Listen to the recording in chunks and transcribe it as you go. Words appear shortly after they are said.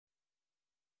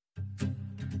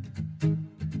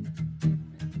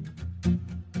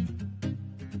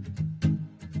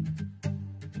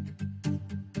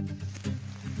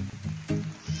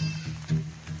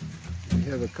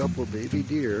have a couple baby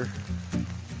deer.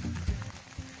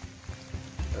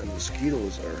 The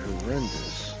mosquitoes are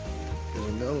horrendous. There's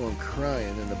another one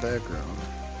crying in the background.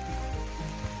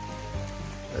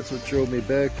 That's what drove me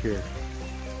back here.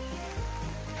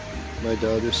 My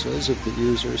daughter says if the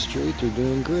ears are straight, they're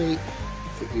doing great.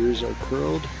 If the ears are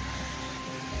curled,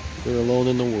 they're alone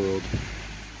in the world.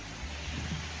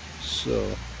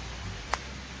 So,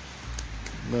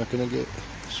 I'm not going to get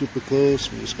super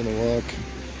close. I'm just going to walk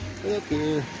right up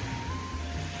here.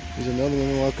 There's another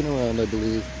one walking around, I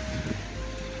believe.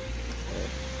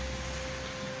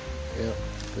 Yeah,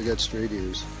 they got straight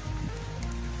ears.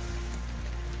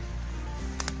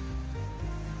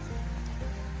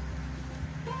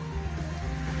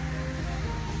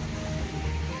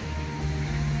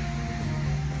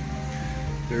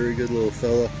 Very good little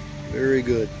fella. Very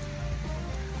good.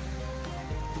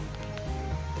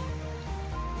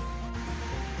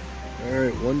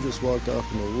 Alright, one just walked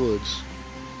off in the woods.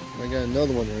 I got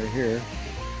another one right here.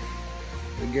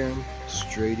 Again,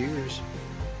 straight ears.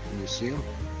 Can you see them?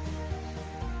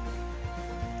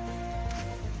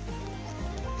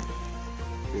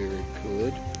 Very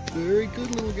good. Very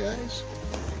good, little guys.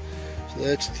 So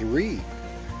that's 3.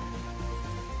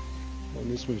 And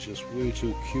this one's just way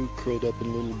too cute, curled up in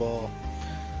a little ball.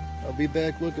 I'll be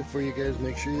back looking for you guys.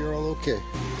 Make sure you're all okay.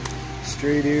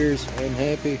 Straight ears. I'm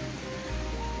happy.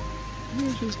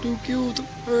 You're just too cute.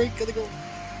 Alright, gotta go.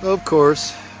 Of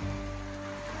course.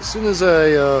 As soon as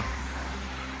I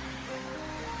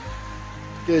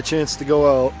get a chance to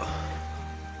go out,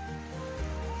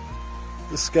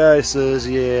 the sky says,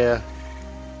 yeah,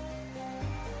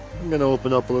 I'm gonna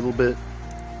open up a little bit.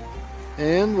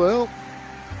 And, well,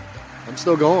 I'm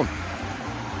still going.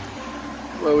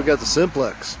 Well, we got the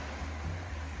simplex.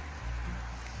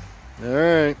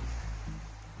 Alright.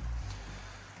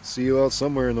 See you out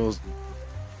somewhere in those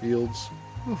fields.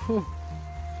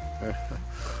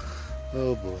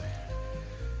 Oh boy.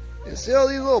 You see all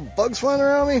these little bugs flying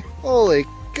around me? Holy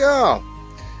cow!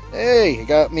 Hey, you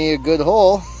got me a good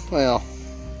hole. Well,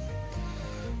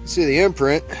 see the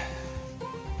imprint.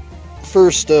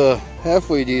 First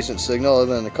halfway decent signal,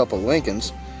 other than a couple of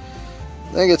Lincolns.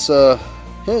 I think it's a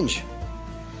hinge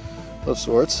of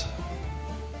sorts.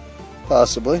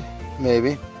 Possibly.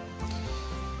 Maybe.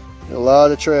 A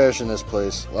lot of trash in this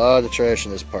place. A lot of trash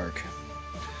in this park.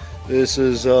 This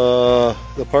is the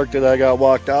park that I got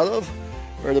walked out of.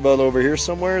 Right about over here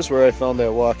somewhere is where I found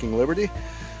that Walking Liberty.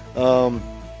 I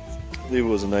believe it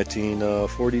was in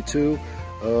 1942.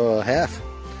 Half.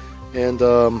 And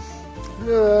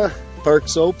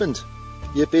park's opened.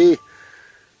 Yippee.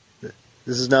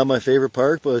 This is not my favorite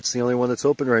park, but it's the only one that's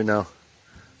open right now.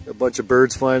 A bunch of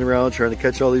birds flying around trying to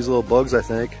catch all these little bugs, I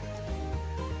think.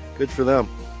 Good for them.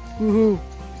 Woohoo!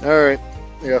 Alright,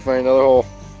 I gotta find another hole.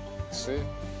 Let's see.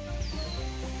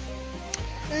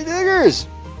 Hey diggers!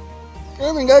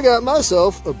 I think I got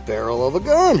myself a barrel of a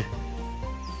gun.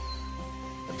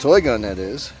 A toy gun, that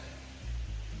is.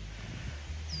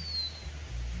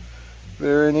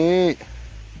 Very neat.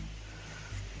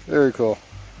 Very cool.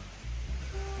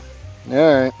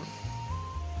 Alright.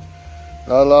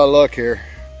 Not a lot of luck here.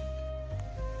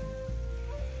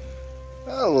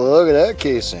 Oh, look at that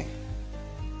casing.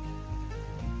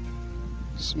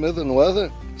 Smith and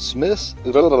Wesson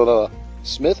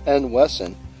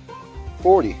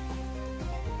 40.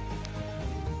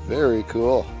 Very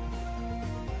cool.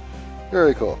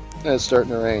 Very cool. And it's starting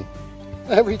to rain.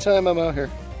 Every time I'm out here.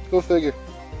 Go figure.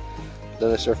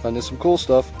 Then I start finding some cool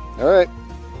stuff. Alright.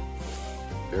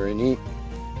 Very neat.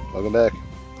 Welcome back.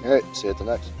 Alright, see you at the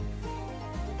next.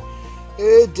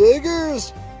 Hey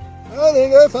diggers! I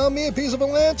think I found me a piece of a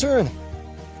lantern.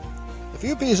 A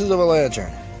few pieces of a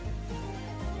lantern.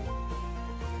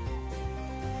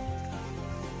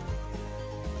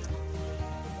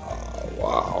 Oh,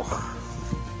 wow.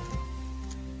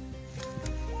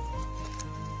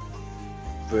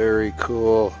 Very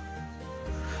cool.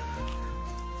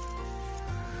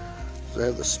 Does that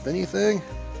have the spinny thing?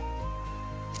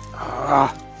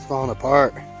 Ah, it's falling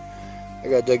apart. I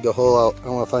gotta dig the hole out. I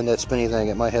want to find that spinny thing.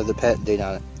 It might have the patent date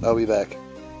on it. I'll be back.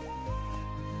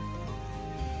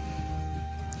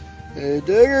 Hey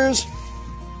diggers!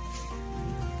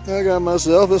 I got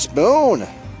myself a spoon.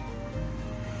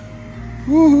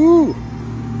 Woohoo!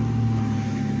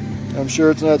 I'm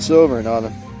sure it's not silver and on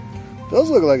it.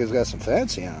 Does look like it's got some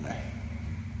fancy on it.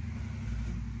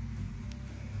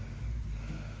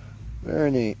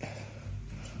 Very neat.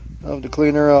 I'll have to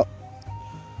clean her up.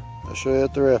 I'll show you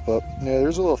at the wrap up. Yeah,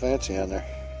 there's a little fancy on there.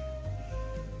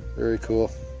 Very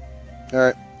cool.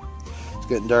 Alright, it's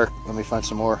getting dark. Let me find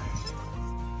some more.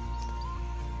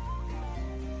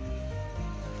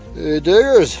 Hey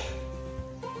diggers!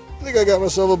 I think I got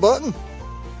myself a button.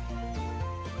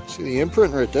 See the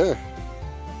imprint right there.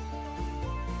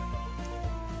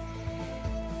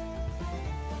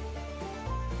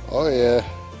 Oh yeah,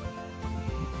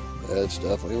 that's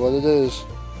definitely what it is.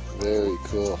 Very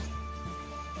cool.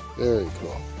 Very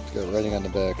cool. It's got writing on the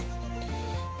back.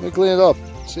 Let me clean it up,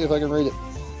 see if I can read it.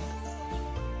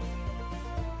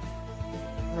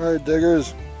 Alright,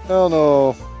 diggers. I don't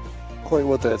know quite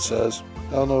what that says.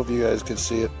 I don't know if you guys can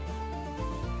see it.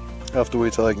 I'll have to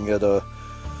wait till I can get a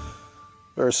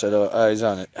better set of eyes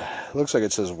on it. Looks like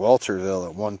it says Walterville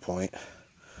at one point.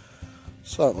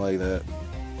 Something like that.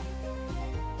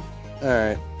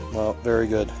 Alright, well, very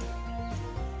good.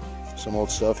 Some old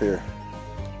stuff here.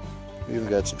 We even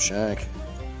got some shank.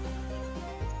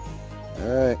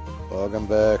 Alright, welcome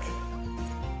back.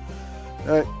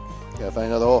 Alright, gotta find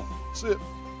another hole. See it.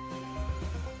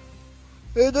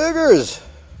 Hey diggers!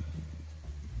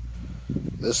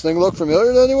 This thing look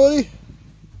familiar to anybody?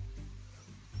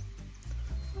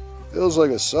 Feels like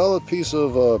a solid piece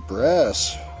of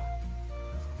brass.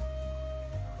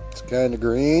 It's kind of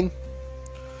green.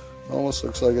 Almost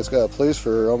looks like it's got a place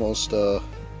for almost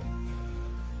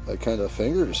like kind of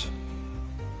fingers. You know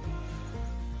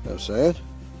what I'm saying?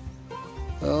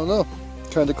 I don't know.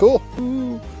 Kind of cool.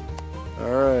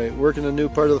 Alright, working a new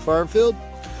part of the farm field.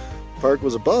 Park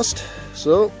was a bust,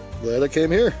 so glad I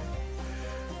came here.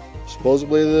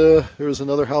 Supposedly there was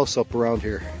another house up around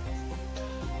here.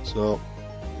 So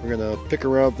we're gonna pick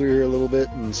around through here a little bit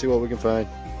and see what we can find.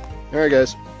 Alright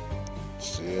guys,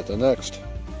 see you at the next.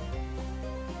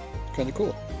 Kind of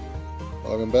cool.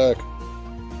 Welcome back.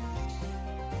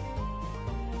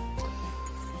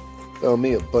 Found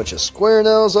me a bunch of square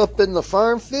nails up in the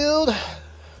farm field.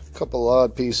 A couple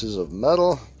odd pieces of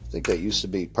metal. I think that used to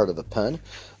be part of a pen.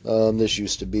 This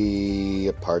used to be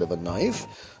a part of a knife.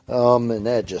 And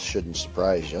that just shouldn't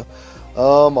surprise you.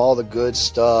 All the good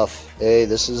stuff. Hey,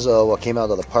 this is what came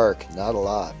out of the park. Not a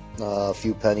lot. A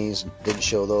few pennies. Didn't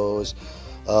show those.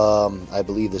 I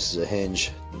believe this is a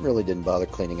hinge. Really didn't bother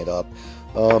cleaning it up.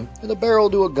 And a barrel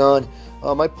to a gun.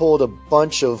 I pulled a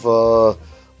bunch of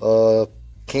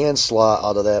can slot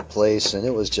out of that place, and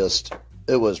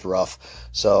it was rough.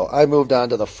 So I moved on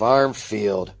to the farm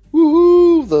field.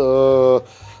 Woohoo!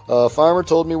 The farmer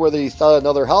told me where he thought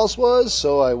another house was,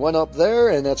 so I went up there,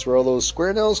 and that's where all those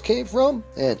square nails came from,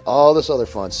 and all this other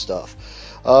fun stuff.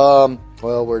 Well,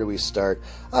 where do we start?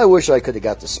 I wish I could have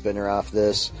got the spinner off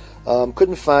this.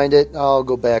 Couldn't find it. I'll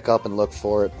go back up and look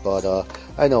for it, but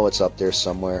I know it's up there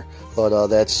somewhere. But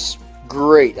that's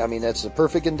great. I mean, that's the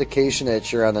perfect indication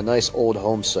that you're on a nice old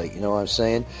home site, you know what I'm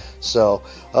saying? So,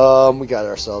 we got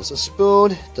ourselves a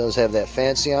spoon. It does have that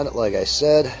fancy on it, like I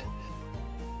said.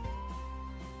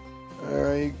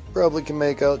 Alright, you probably can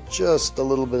make out just a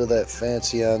little bit of that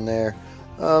fancy on there.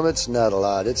 It's not a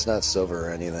lot. It's not silver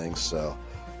or anything, so...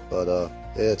 But,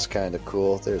 it's kind of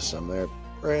cool. There's some there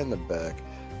right in the back.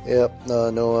 Yep,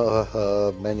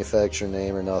 no manufacturer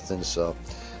name or nothing, so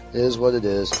it is what it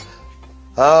is.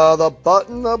 The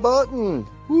button!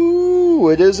 Woo!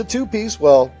 It is a two-piece.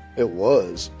 Well, it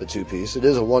was a two-piece. It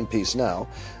is a one-piece now.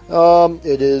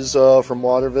 It is from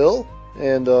Waterville,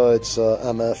 and it's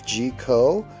MFG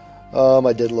Co.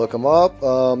 I did look them up.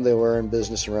 They were in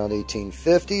business around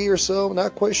 1850 or so.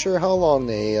 Not quite sure how long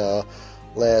they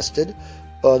lasted,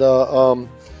 but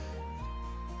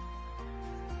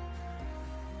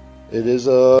it is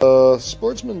a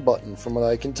sportsman button from what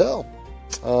I can tell.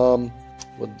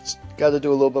 Got to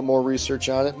do a little bit more research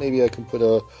on it. Maybe I can put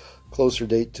a closer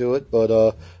date to it,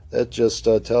 but that just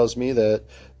tells me that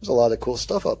there's a lot of cool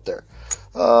stuff up there.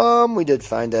 We did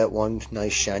find that one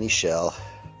nice shiny shell.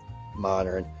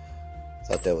 Modern.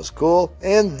 Thought that was cool.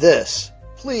 And this.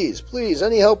 Please,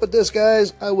 any help with this,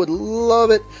 guys? I would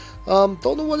love it.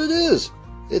 Don't know what it is.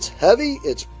 It's heavy.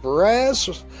 It's brass.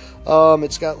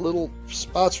 It's got little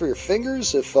spots for your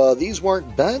fingers. If these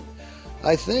weren't bent,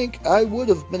 I think I would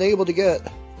have been able to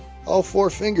get all 4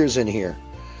 fingers in here.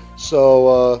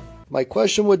 So my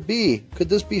question would be, could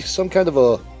this be some kind of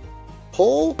a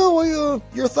pull? Oh,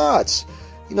 your thoughts.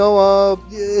 You know,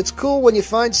 it's cool when you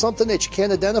find something that you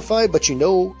can't identify, but you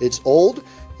know it's old,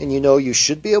 and you know you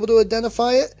should be able to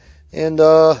identify it. And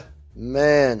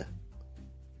man,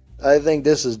 I think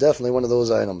this is definitely one of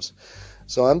those items.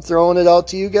 So I'm throwing it out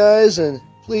to you guys, and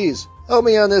please help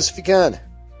me on this if you can.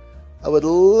 I would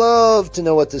love to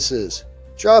know what this is.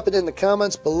 Drop it in the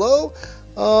comments below.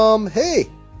 Hey,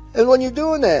 and when you're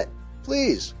doing that,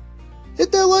 please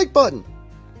hit that like button.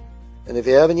 And if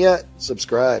you haven't yet,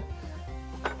 subscribe,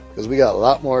 because we got a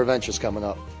lot more adventures coming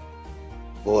up.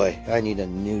 Boy, I need a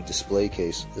new display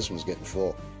case. This one's getting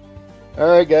full.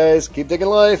 Alright guys, keep digging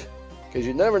life, because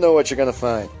you never know what you're going to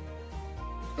find.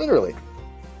 Literally.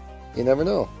 You never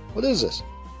know. What is this?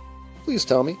 Please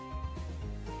tell me.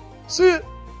 See it.